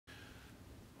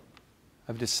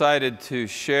I've decided to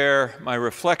share my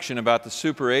reflection about the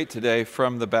Super 8 today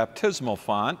from the baptismal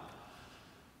font,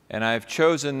 and I've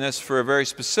chosen this for a very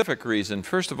specific reason.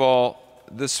 First of all,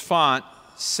 this font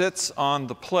sits on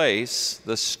the place,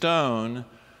 the stone,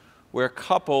 where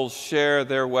couples share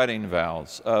their wedding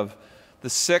vows. Of the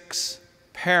 6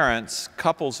 parents,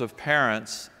 couples of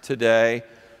parents today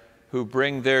who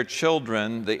bring their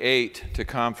children, the 8, to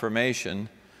confirmation,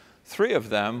 3 of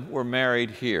them were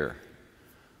married here.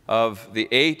 Of the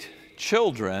 8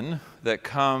 children that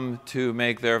come to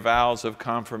make their vows of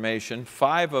confirmation,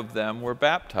 5 of them were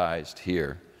baptized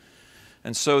here.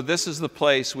 And so this is the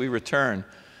place we return.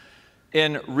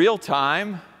 In real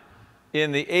time,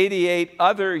 in the 88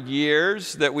 other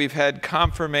years that we've had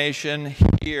confirmation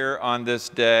here on this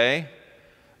day,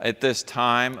 at this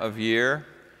time of year,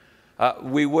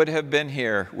 we would have been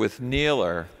here with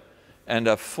kneeler and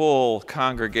a full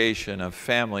congregation of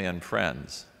family and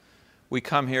friends. We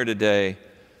come here today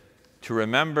to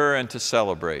remember and to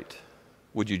celebrate.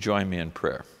 Would you join me in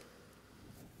prayer?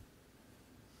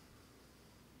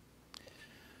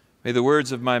 May the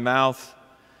words of my mouth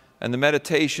and the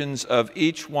meditations of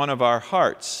each one of our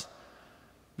hearts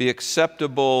be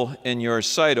acceptable in your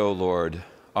sight, O Lord,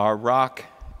 our rock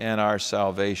and our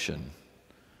salvation.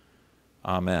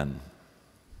 Amen.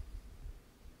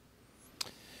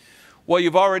 Well,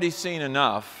 you've already seen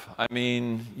enough. I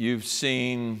mean, you've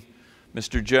seen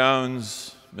Mr.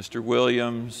 Jones, Mr.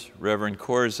 Williams, Reverend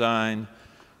Corzine,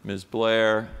 Ms.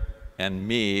 Blair, and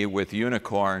me with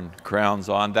unicorn crowns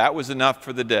on. That was enough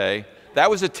for the day. That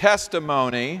was a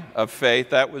testimony of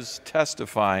faith. That was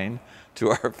testifying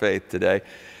to our faith today.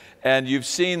 And you've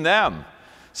seen them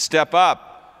step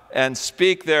up and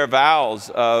speak their vows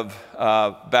of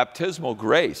baptismal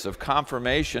grace, of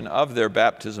confirmation of their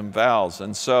baptism vows.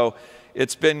 And so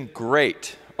it's been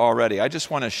great already. I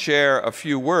just want to share a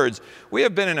few words. We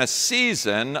have been in a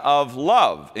season of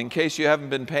love. In case you haven't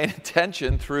been paying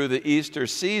attention through the Easter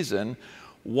season,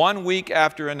 one week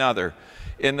after another,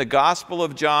 in the Gospel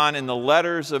of John, in the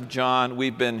letters of John,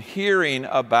 we've been hearing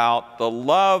about the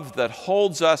love that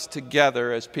holds us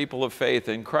together as people of faith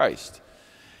in Christ.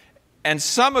 And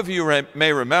some of you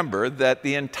may remember that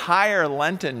the entire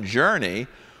Lenten journey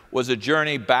was a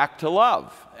journey back to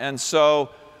love. And so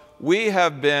we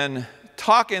have been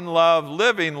talking love,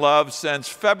 living love since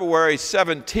February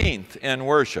 17th in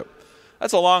worship.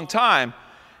 That's a long time,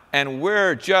 and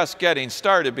we're just getting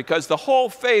started because the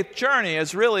whole faith journey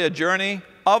is really a journey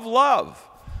of love.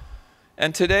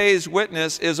 And today's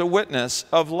witness is a witness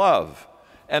of love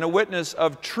and a witness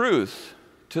of truth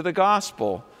to the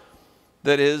gospel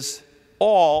that is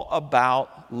all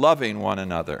about loving one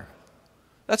another.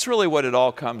 That's really what it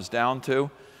all comes down to.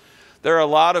 There are a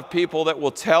lot of people that will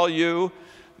tell you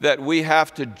that we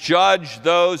have to judge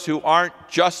those who aren't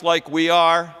just like we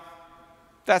are.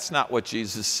 That's not what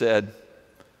Jesus said.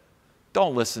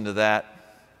 Don't listen to that.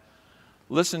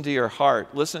 Listen to your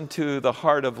heart. Listen to the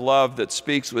heart of love that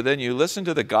speaks within you. Listen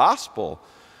to the gospel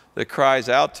that cries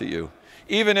out to you.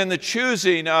 Even in the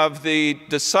choosing of the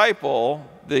disciple,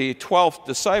 the 12th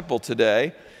disciple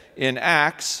today in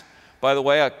Acts, by the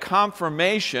way, a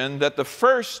confirmation that the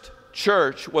first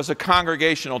church was a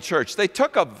congregational church. They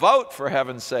took a vote, for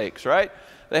heaven's sakes, right?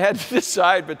 They had to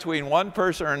decide between one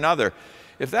person or another.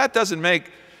 If that doesn't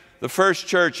make the first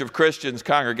church of Christians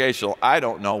congregational, I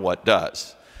don't know what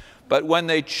does. But when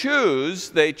they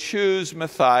choose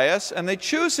Matthias, and they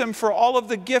choose him for all of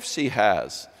the gifts he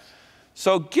has.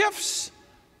 So gifts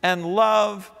and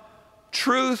love,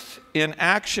 truth in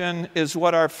action is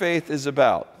what our faith is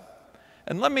about.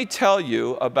 And let me tell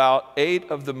you about 8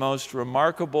 of the most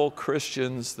remarkable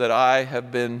Christians that I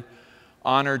have been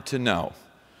honored to know.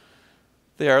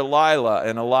 They are Lila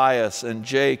and Elias and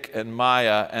Jake and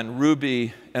Maya and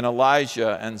Ruby and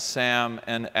Elijah and Sam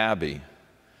and Abby.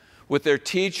 With their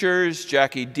teachers,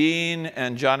 Jackie Dean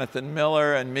and Jonathan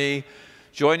Miller and me,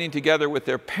 joining together with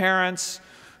their parents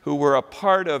who were a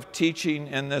part of teaching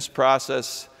in this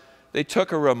process, they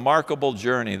took a remarkable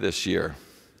journey this year.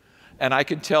 And I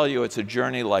can tell you it's a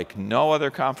journey like no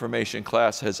other confirmation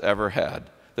class has ever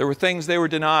had. There were things they were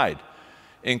denied,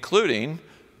 including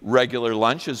regular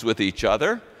lunches with each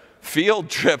other, field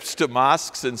trips to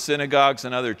mosques and synagogues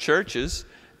and other churches,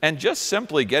 and just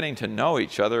simply getting to know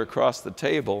each other across the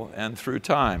table and through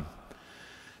time.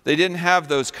 They didn't have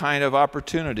those kind of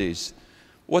opportunities.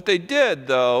 What they did,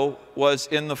 though, was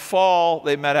in the fall,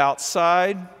 they met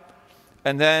outside,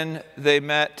 and then they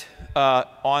met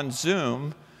on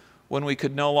Zoom when we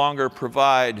could no longer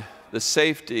provide the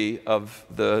safety of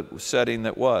the setting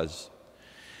that was.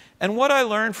 And what I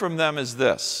learned from them is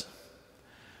this,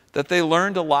 that they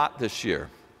learned a lot this year.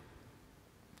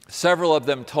 Several of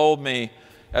them told me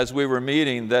as we were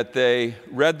meeting that they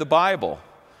read the Bible.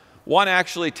 One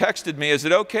actually texted me, "Is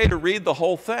it okay to read the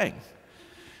whole thing?"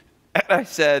 And I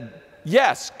said,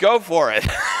 "Yes, go for it."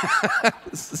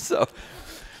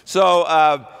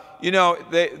 You know,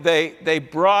 they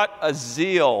brought a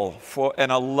zeal for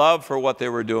and a love for what they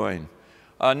were doing.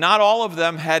 Not all of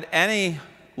them had any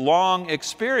long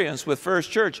experience with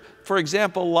First Church. For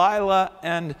example, Lila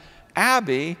and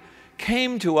Abby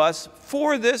came to us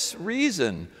for this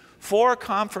reason, for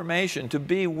confirmation, to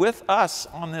be with us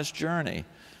on this journey.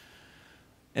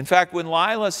 In fact, when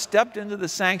Lila stepped into the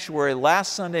sanctuary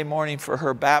last Sunday morning for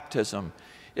her baptism,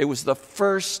 it was the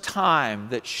first time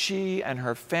that she and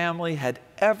her family had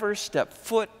ever stepped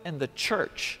foot in the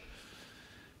church.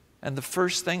 And the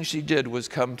first thing she did was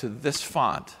come to this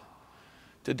font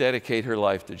to dedicate her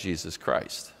life to Jesus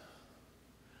Christ.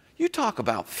 You talk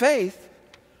about faith.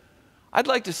 I'd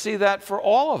like to see that for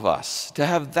all of us, to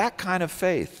have that kind of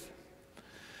faith.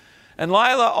 And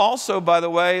Lila also, by the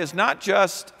way, is not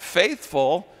just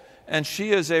faithful, and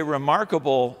she is a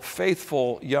remarkable,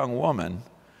 faithful young woman.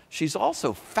 She's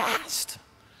also fast.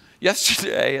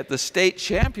 Yesterday at the state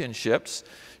championships,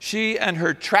 she and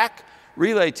her track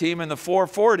relay team in the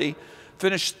 440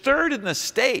 finished third in the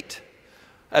state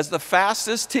as the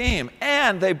fastest team.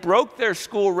 And they broke their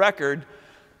school record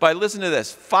by, listen to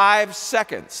this, 5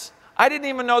 seconds. I didn't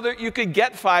even know that you could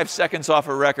get 5 seconds off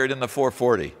a record in the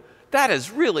 440. That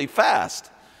is really fast.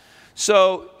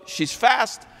 So she's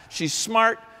fast, she's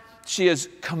smart, she is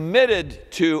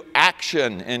committed to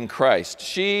action in Christ.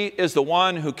 She is the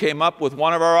one who came up with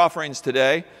one of our offerings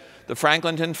today, the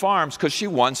Franklinton Farms, because she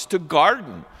wants to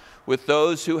garden with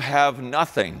those who have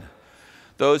nothing,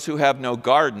 those who have no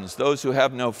gardens, those who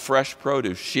have no fresh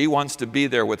produce. She wants to be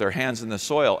there with her hands in the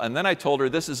soil. And then I told her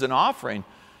this is an offering.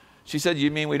 She said, "You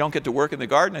mean we don't get to work in the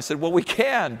garden?" I said, "Well, we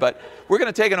can, but we're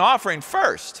going to take an offering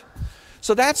first."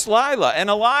 So that's Lila. And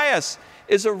Elias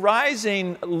is a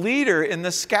rising leader in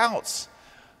the Scouts.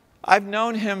 I've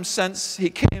known him since he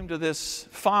came to this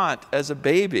font as a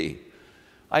baby.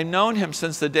 I've known him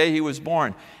since the day he was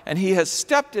born. And he has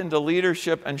stepped into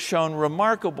leadership and shown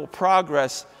remarkable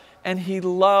progress, and he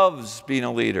loves being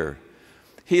a leader.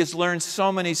 He has learned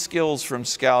so many skills from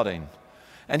scouting,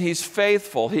 and he's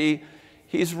faithful.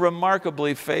 He's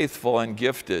remarkably faithful and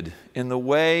gifted in the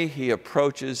way he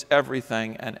approaches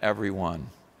everything and everyone.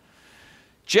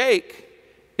 Jake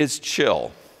is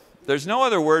chill. There's no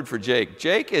other word for Jake.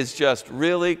 Jake is just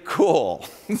really cool.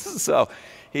 So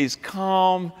he's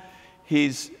calm.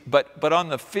 But on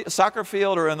the soccer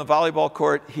field or in the volleyball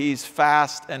court, he's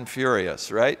fast and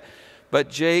furious, right? But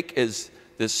Jake is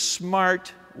this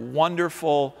smart,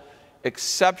 wonderful,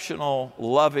 exceptional,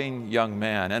 loving young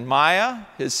man. And Maya,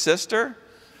 his sister,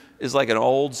 is like an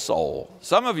old soul.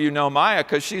 Some of you know Maya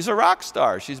because she's a rock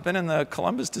star. She's been in the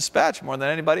Columbus Dispatch more than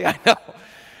anybody I know,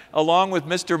 along with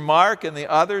Mr. Mark and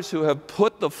the others who have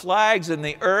put the flags in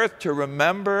the earth to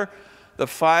remember the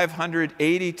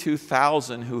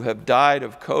 582,000 who have died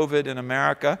of COVID in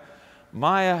America.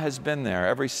 Maya has been there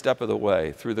every step of the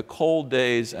way through the cold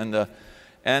days and the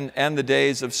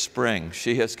days of spring.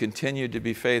 She has continued to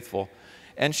be faithful,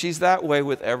 and she's that way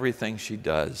with everything she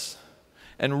does.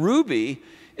 And Ruby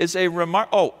is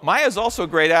Maya's also a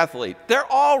great athlete.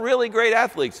 They're all really great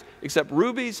athletes, except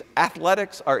Ruby's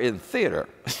athletics are in theater.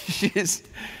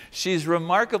 She's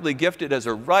remarkably gifted as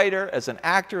a writer, as an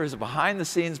actor, as a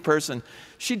behind-the-scenes person.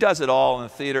 She does it all in the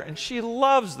theater, and she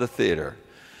loves the theater.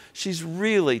 She's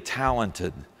really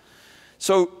talented.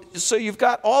 So you've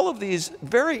got all of these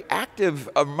very active,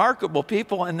 remarkable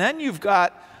people, and then you've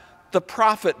got the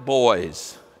prophet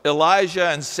boys, Elijah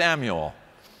and Samuel.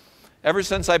 Ever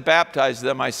since I baptized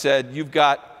them, I said, you've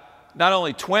got not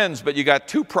only twins, but you got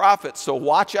two prophets, so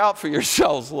watch out for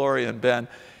yourselves, Lori and Ben.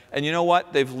 And you know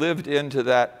what? They've lived into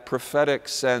that prophetic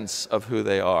sense of who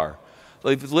they are.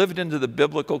 They've lived into the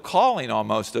biblical calling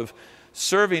almost of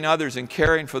serving others and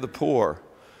caring for the poor.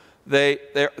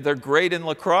 They're great in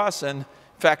lacrosse, and in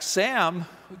fact, Sam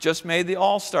just made the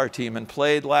all-star team and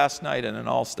played last night in an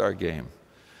all-star game.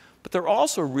 But they're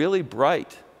also really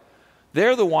bright.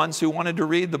 They're the ones who wanted to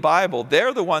read the Bible.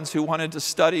 They're the ones who wanted to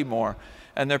study more,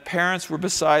 and their parents were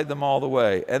beside them all the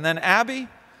way. And then Abby,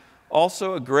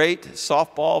 also a great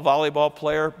softball, volleyball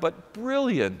player, but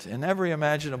brilliant in every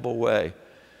imaginable way.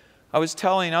 I was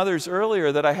telling others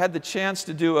earlier that I had the chance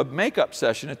to do a makeup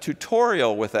session, a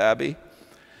tutorial with Abby,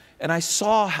 and I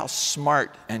saw how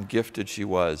smart and gifted she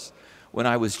was when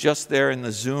I was just there in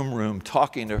the Zoom room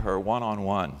talking to her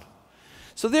one-on-one.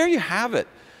 So there you have it.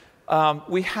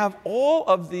 We have all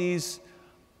of these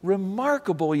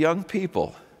remarkable young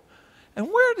people. And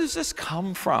where does this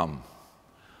come from?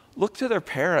 look to their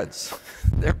parents.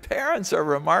 Their parents are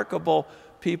remarkable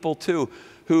people too,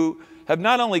 who have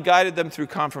not only guided them through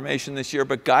confirmation this year,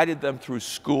 but guided them through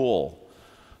school.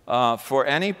 For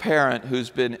any parent who's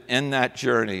been in that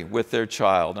journey with their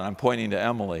child, and I'm pointing to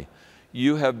Emily,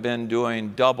 you have been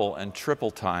doing double and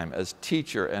triple time as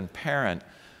teacher and parent.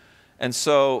 And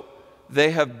so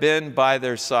they have been by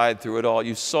their side through it all.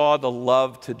 You saw the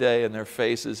love today in their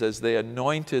faces as they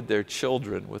anointed their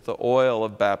children with the oil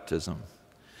of baptism.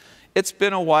 It's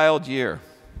been a wild year.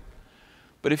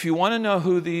 But if you want to know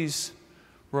who these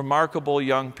remarkable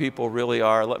young people really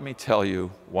are, let me tell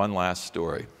you one last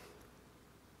story.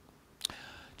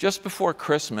 Just before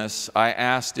Christmas, I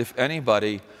asked if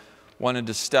anybody wanted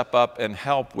to step up and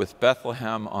help with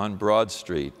Bethlehem on Broad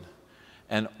Street,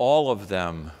 and all of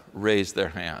them raised their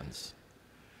hands.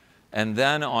 And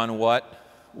then on what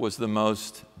was the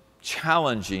most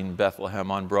challenging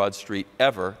Bethlehem on Broad Street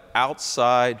ever,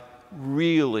 outside,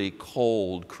 really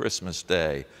cold Christmas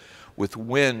Day with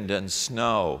wind and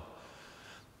snow,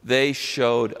 they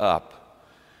showed up.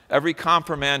 Every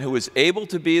confirmand who was able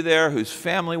to be there, whose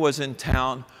family was in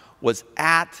town, was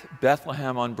at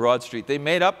Bethlehem on Broad Street. They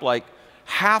made up like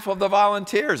half of the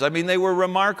volunteers. I mean, they were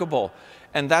remarkable.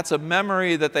 And that's a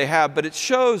memory that they have, but it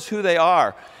shows who they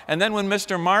are. And then when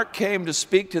Mr. Mark came to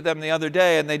speak to them the other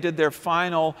day and they did their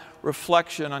final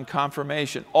reflection on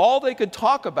confirmation, all they could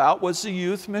talk about was the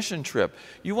youth mission trip.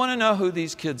 You want to know who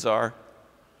these kids are?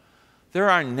 They're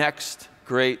our next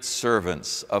great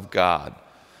servants of God.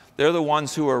 They're the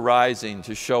ones who are rising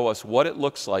to show us what it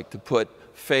looks like to put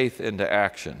faith into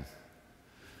action.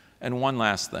 And one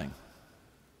last thing.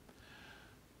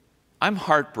 I'm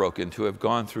heartbroken to have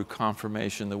gone through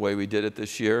confirmation the way we did it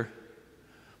this year,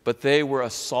 but they were a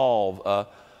salve,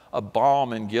 a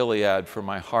balm in Gilead for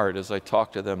my heart as I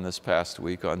talked to them this past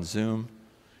week on Zoom.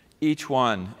 Each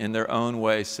one, in their own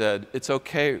way, said, "It's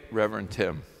okay, Reverend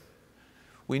Tim.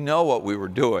 We know what we were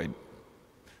doing.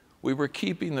 We were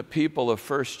keeping the people of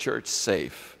First Church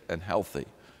safe and healthy.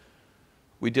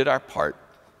 We did our part.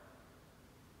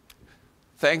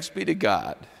 Thanks be to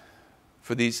God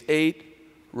for these 8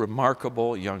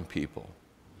 remarkable young people.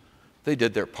 They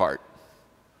did their part.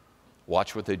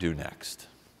 Watch what they do next."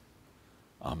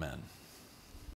 Amen.